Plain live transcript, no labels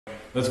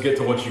let's get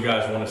to what you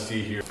guys want to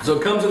see here. So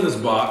it comes in this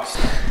box.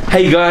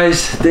 Hey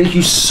guys, thank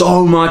you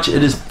so much.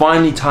 It is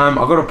finally time.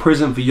 I got a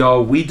present for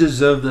y'all. We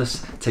deserve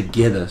this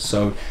together.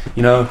 So,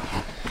 you know,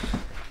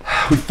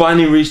 we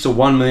finally reached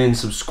 1 million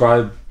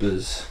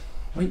subscribers.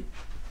 Wait,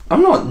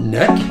 I'm not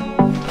Nick.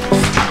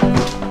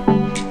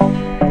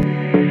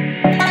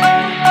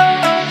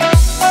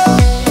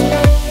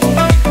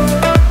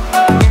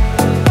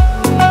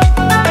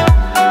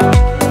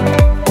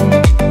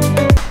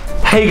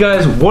 Hey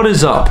guys, what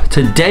is up?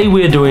 Today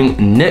we are doing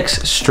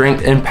Nick's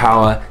Strength and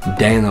Power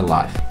Day in the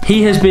Life.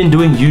 He has been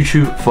doing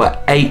YouTube for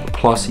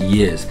 8+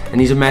 years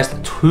and he's amassed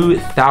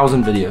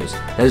 2,000 videos.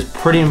 That is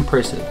pretty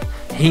impressive.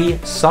 He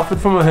suffered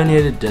from a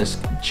herniated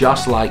disc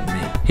just like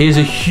me. He is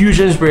a huge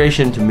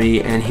inspiration to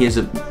me and he is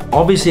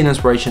obviously an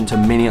inspiration to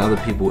many other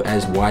people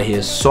as why he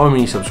has so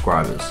many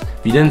subscribers.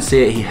 If you didn't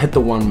see it, he hit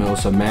the 1 mil,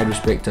 so mad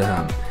respect to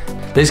him.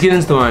 Let's get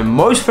into my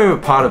most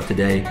favorite part of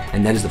today,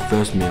 and that is the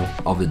first meal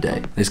of the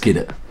day. Let's get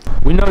it.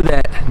 We know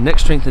that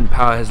Nick's Strength and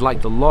Power has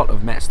liked a lot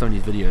of Matt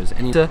Stoney's videos,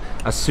 and he's a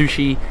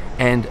sushi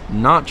and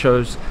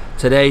nachos.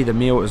 Today the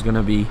meal is going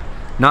to be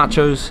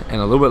nachos,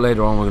 and a little bit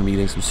later on we're going to be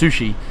eating some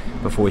sushi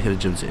before we hit a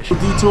gym session.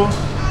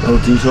 Little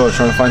detour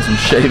trying to find some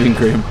shaving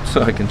cream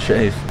so I can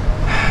shave.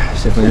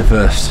 It's definitely a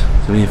first.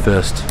 It's definitely a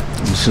first.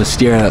 I'm just going to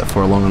stare at it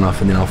for long enough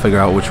and then I'll figure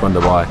out which one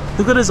to buy.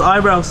 Look at his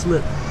eyebrow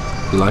slit.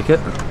 You like it?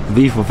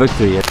 V for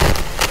victory. Yeah.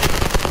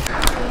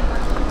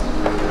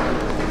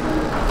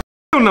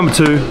 Number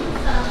 2.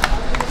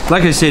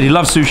 Like I said, he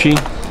loves sushi.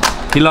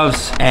 He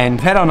loves, and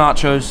we've had our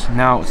nachos.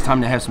 Now it's time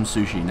to have some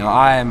sushi. Now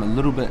I am a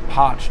little bit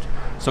parched,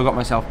 so I got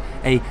myself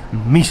a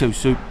miso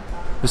soup.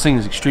 This thing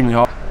is extremely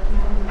hot.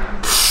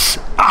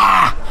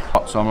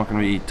 So I'm not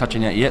going to be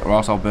touching that yet, or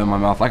else I'll burn my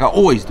mouth like I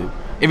always do,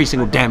 every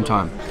single damn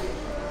time.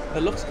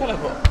 It looks kind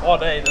of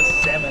odd, eh?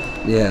 This salmon.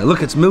 Yeah,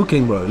 look, it's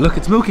milking, bro. Look,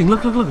 it's milking.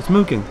 Look, it's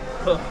milking.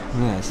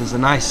 Yeah, this is a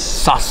nice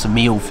sus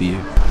meal for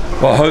you.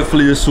 Well,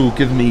 hopefully this will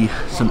give me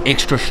some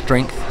extra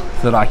strength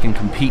so that I can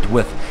compete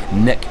with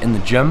Nick in the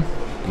gym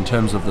in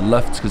terms of the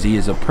lifts, because he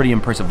is a pretty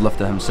impressive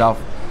lifter himself.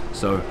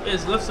 So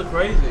his lifts are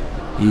crazy.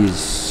 He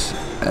is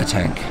a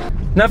tank.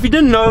 Now, if you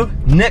didn't know,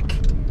 Nick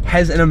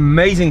has an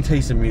amazing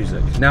taste in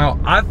music. Now,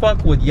 I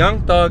fuck with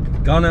Young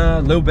Thug,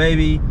 Gunna, Lil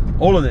Baby,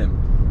 all of them,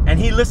 and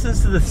he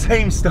listens to the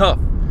same stuff.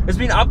 It's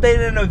been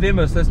updated in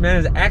November, so this man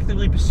is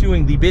actively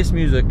pursuing the best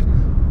music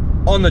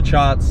on the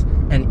charts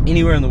and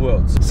anywhere in the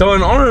world. So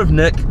in honor of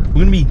Nick,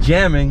 we're gonna be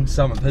jamming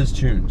some of his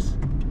tunes.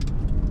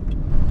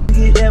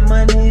 Get that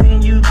money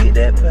and you get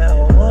that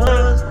power.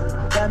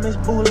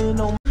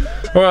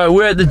 Alright,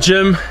 we're at the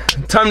gym.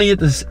 Time to get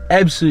this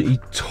absolutely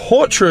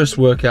torturous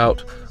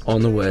workout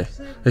on the way.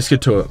 Let's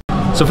get to it.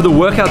 So for the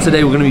workout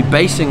today, we're gonna be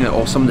basing it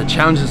off some of the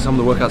challenges, some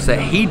of the workouts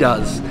that he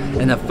does.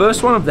 And the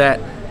first one of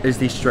that is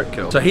the strict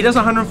curl. So he does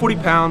 140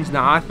 pounds.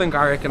 Now I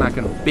reckon I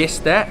can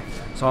best that.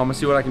 So I'm gonna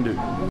see what I can do.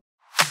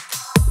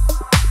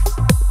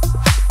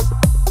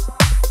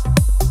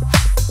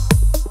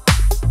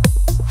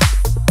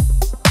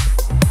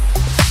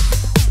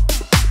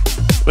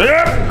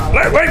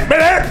 Wait,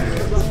 minute!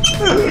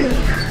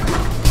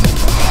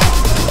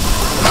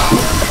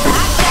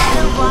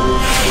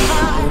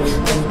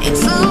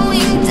 It's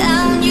slowing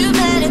down, you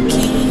better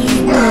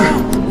keep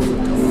up.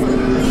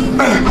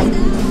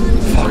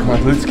 Fuck, my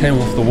boots came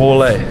off the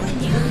wall, eh?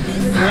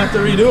 You have to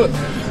redo it.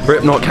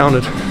 Rep not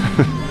counted.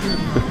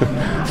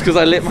 It's because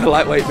I let my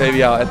lightweight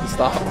baby out at the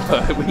start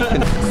of the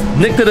weekend.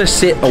 Nick did a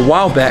set a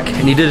while back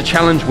and he did a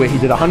challenge where he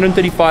did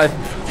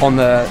 135 on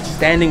the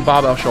standing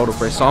barbell shoulder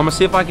press. So I'm gonna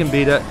see if I can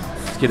beat it.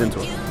 Let's get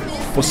into it.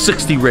 For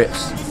 60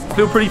 reps. I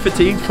feel pretty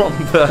fatigued from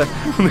the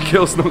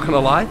curls, not gonna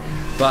lie,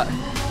 but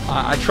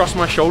I trust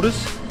my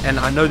shoulders and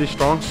I know they're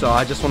strong, so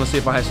I just want to see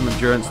if I have some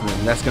endurance in them.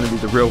 And that's gonna be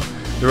the real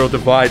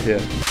divide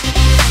here.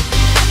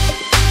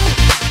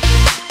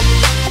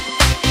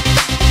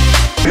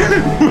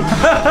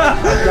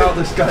 I doubt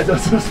this guy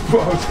does this,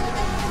 bro.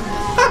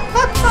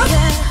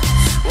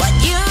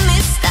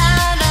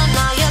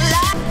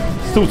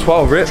 Still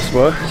 12 reps,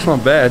 bro. It's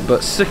not bad,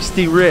 but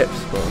 60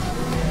 reps, bro.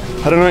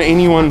 I don't know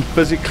anyone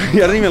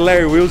physically. I don't even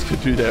Larry Wheels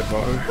could do that,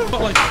 bro.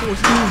 Got like 14,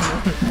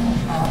 bro.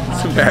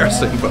 It's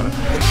embarrassing, bro.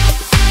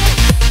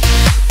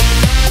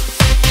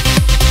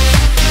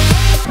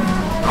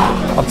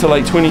 Up to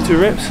like 22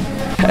 reps.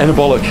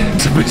 Anabolic.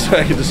 It's the best way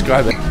I can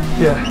describe it.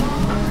 Yeah.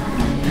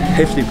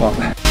 Hefty pump.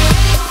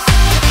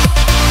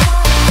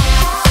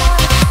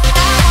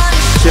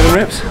 7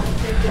 reps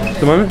at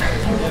the moment.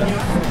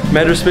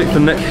 Mad respect for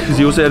Nick because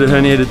he also had a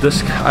herniated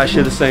disc. I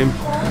share the same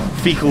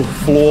fecal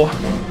floor.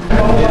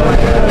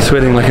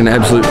 Sweating like an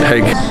absolute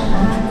pig.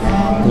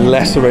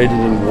 Lacerated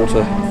in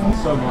water.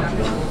 So much.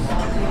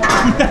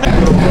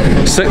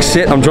 6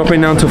 set. I'm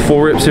dropping down to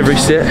 4 reps every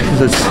set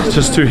because it's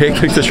just too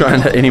hectic to try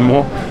and hit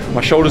anymore.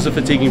 My shoulders are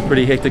fatiguing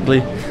pretty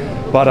hectically,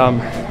 but I'm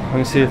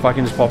gonna see if I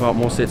can just pop out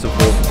more sets of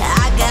 4.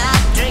 I got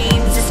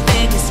dreams as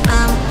big as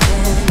mountains.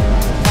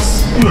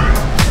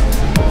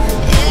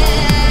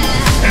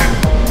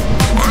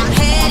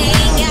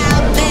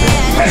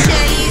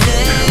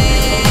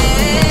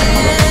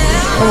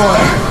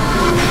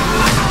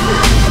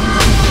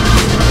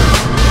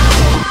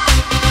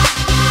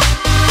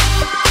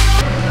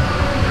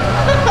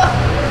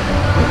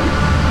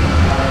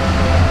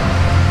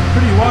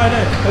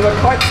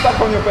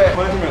 go back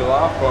making me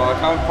laugh, bro. I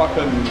can't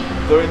fucking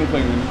do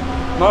anything.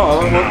 No,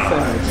 I don't want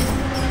sandwich.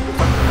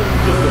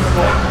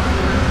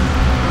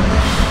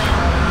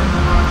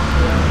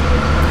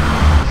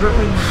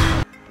 Dripping,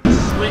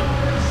 sweat,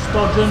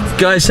 stodging.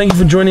 Guys, thank you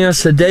for joining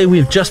us. Today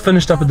we've just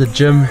finished up at the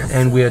gym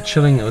and we are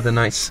chilling with a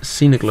nice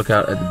scenic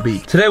lookout at the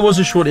beach. Today was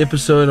a short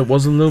episode. It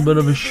was a little bit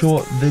of a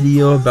short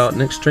video about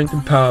Nick's strength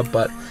and power,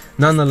 but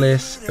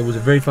nonetheless, it was a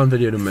very fun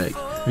video to make.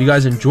 If you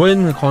guys enjoyed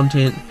the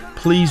content,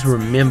 please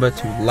remember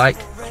to like,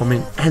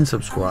 comment, and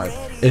subscribe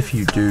if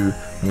you do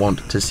want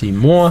to see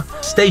more.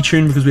 Stay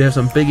tuned because we have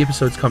some big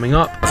episodes coming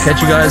up. I'll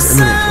catch you guys in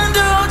the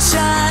next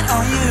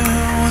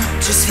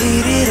one. Just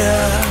heat it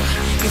up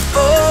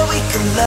before we can